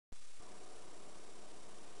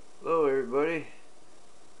everybody.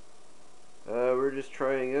 We're just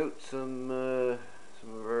trying out some of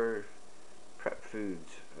our prep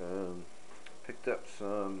foods. Picked up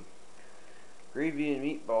some gravy and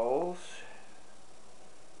meatballs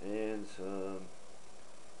and some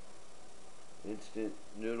instant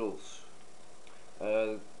noodles.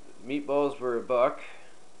 Meatballs were $1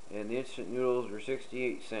 and the instant noodles were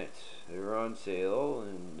 68 cents. They were on sale,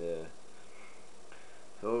 and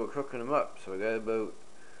so we're cooking them up. So I got about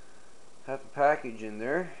half a package in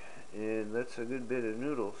there, and that's a good bit of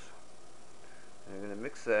noodles. I'm going to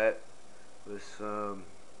mix that with some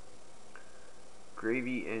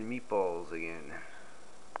gravy and meatballs again.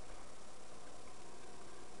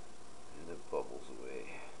 And it bubbles away.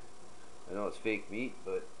 I know it's fake meat,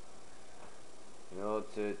 but you know,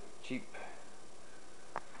 it's cheap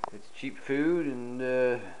food, and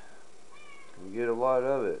we get a lot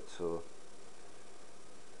of it, so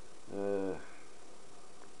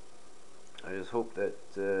I just hope that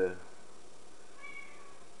it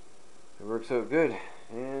works out good.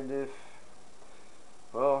 And if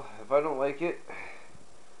I don't like it,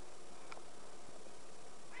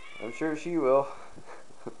 I'm sure she will.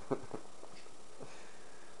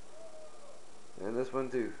 And this one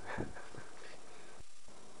too.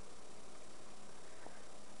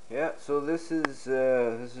 Yeah, so this is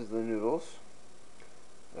the noodles.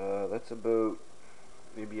 That's about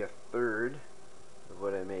maybe a third of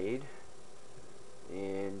what I made,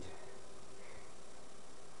 and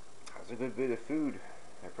that's a good bit of food.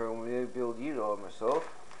 I probably won't be able to eat it all myself,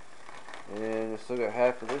 and I still got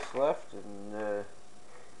half of this left, and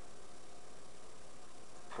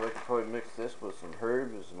so I could probably mix this with some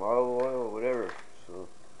herbs, with some olive oil, or whatever. So,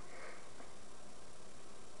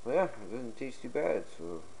 well, yeah, it doesn't taste too bad.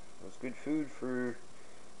 So that's good food for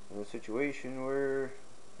in a situation where,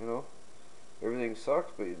 you know, everything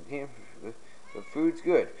sucks, but damn, the food's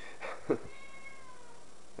good.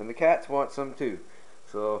 And the cats want some too.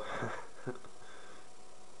 So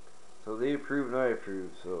so they approve and I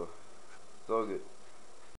approve, so it's all good.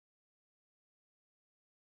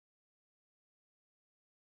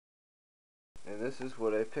 And this is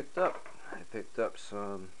what I picked up. I picked up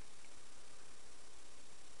some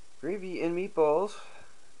gravy and meatballs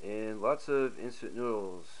and lots of instant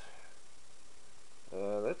noodles.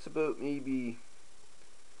 That's about maybe,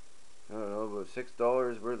 I don't know, about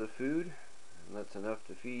 $6 worth of food, and that's enough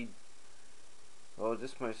to feed, well,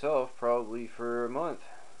 just myself probably for a month.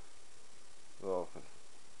 Well,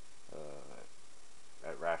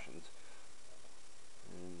 at rations.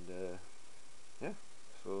 And yeah,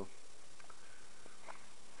 so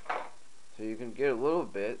you can get a little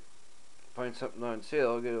bit, find something on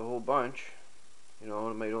sale, get a whole bunch. You know,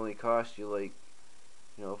 it might only cost you like,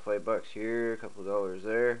 you know, $5 here, a couple of dollars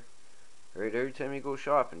there. Right, every time you go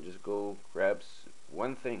shopping, just go grab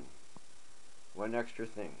one thing, one extra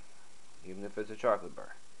thing, even if it's a chocolate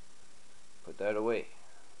bar. Put that away,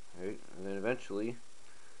 right? And then eventually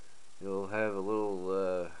you'll have a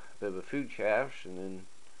little bit of a food cache, and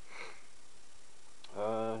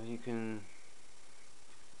then you can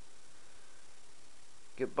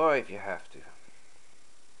get by if you have to.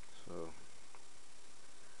 So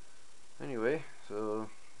anyway, so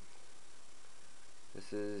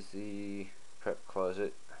this is the prep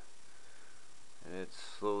closet, and it's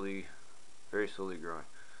slowly, very slowly growing.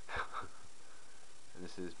 And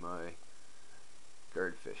this is my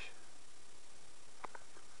guard fish.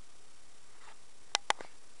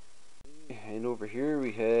 And over here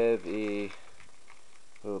we have a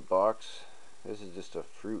little box. This is just a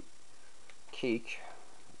fruit cake.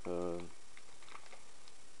 Of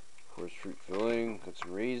course, fruit filling. Got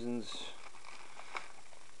some raisins.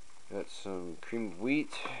 Got some cream of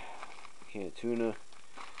wheat. Can of tuna.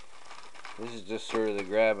 This is just sort of the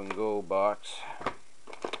grab and go box.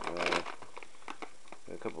 Got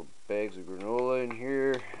a couple bags of granola in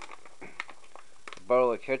here. A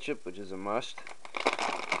bottle of ketchup, which is a must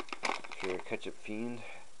if you're a ketchup fiend.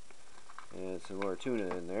 And some more tuna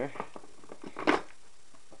in there.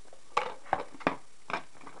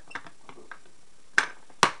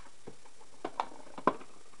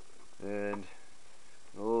 And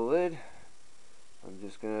a little lid. I'm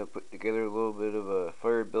just gonna put together a little bit of a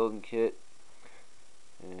fire building kit,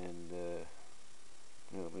 and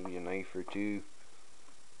you know, maybe a knife or two,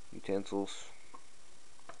 utensils.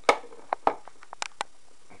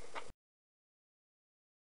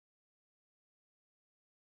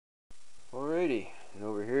 Alrighty, and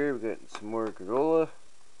over here we got some more granola,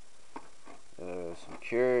 some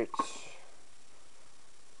carrots,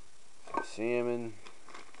 some salmon,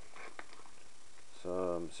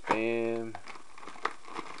 some Spam,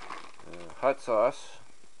 hot sauce,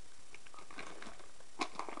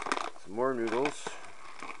 some some more noodles,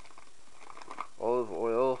 olive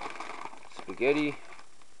oil, spaghetti,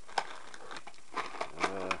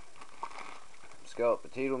 scalloped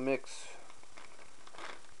potato mix,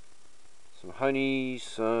 some honey,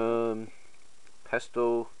 some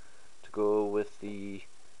pesto to go with the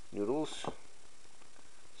noodles,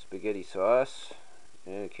 spaghetti sauce,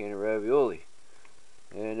 and a can of ravioli,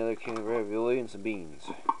 and another can of ravioli, and some beans.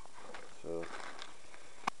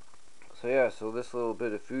 So yeah, so this little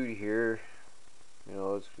bit of food here, you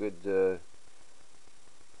know, it's good.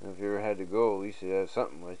 If you ever had to go, at least you have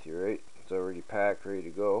something with you, right? It's already packed, ready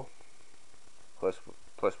to go. Plus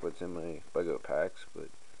what's in my bug out packs. But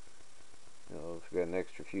you know, if you got an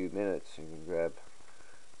extra few minutes, you can grab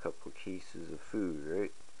a couple of cases of food,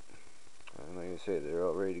 right? And like I say, they're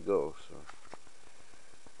all ready to go. So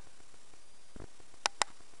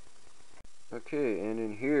okay, and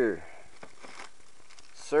in here,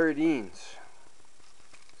 sardines.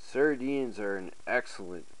 Sardines are an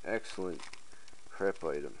excellent prep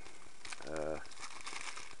item.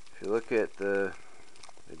 If you look at the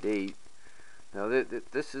date, now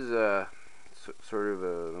this is a sort of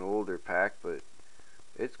an older pack, but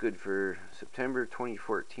it's good for September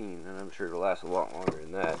 2014, and I'm sure it'll last a lot longer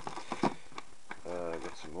than that.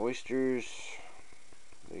 Got some oysters.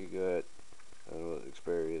 They got, I don't know what the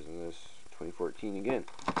expiry is in this, 2014 again.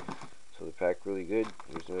 So the pack really good.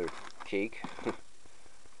 There's another cake.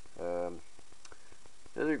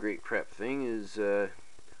 Another great prep thing is those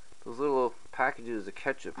little packages of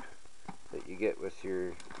ketchup that you get with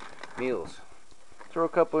your meals. Throw a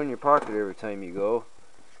couple in your pocket every time you go.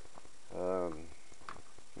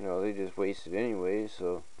 You know, they just waste it anyway,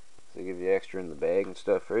 so they give you extra in the bag and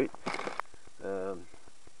stuff, right?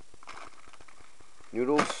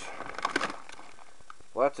 Noodles.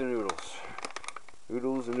 Lots of noodles.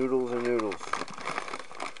 Noodles and noodles and noodles.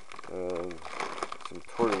 Some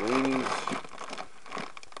tortellinis.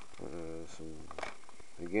 Some,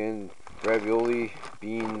 again, ravioli,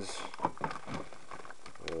 beans,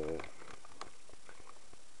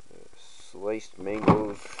 sliced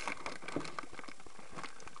mangoes,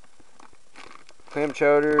 clam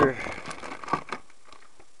chowder,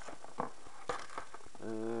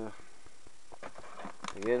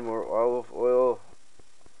 again more olive oil,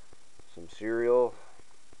 some cereal.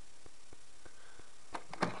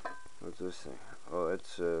 What's this thing? Oh,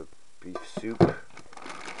 it's beef soup.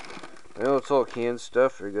 I know it's all canned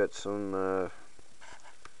stuff. I got some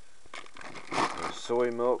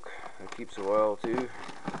soy milk that keeps a while too.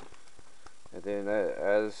 And then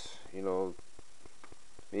as you know,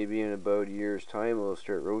 maybe in about a year's time, we'll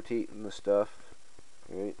start rotating the stuff,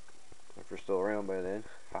 right? If we're still around by then.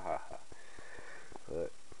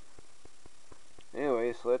 But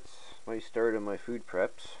anyway, so that's my start on my food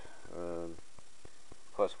preps.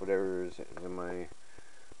 Plus whatever is in my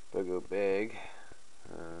bug out bag.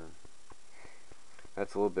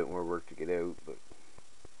 That's a little bit more work to get out, but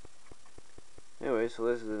anyway, so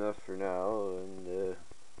this is enough for now, and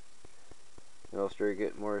I'll start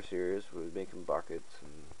getting more serious with making buckets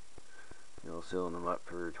and, you know, sealing them up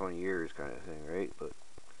for 20 years kind of thing, right? But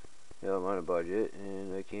you know, I'm on a budget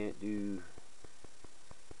and I can't do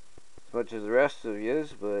as much as the rest of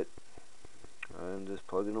yous, but I'm just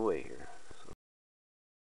plugging away here.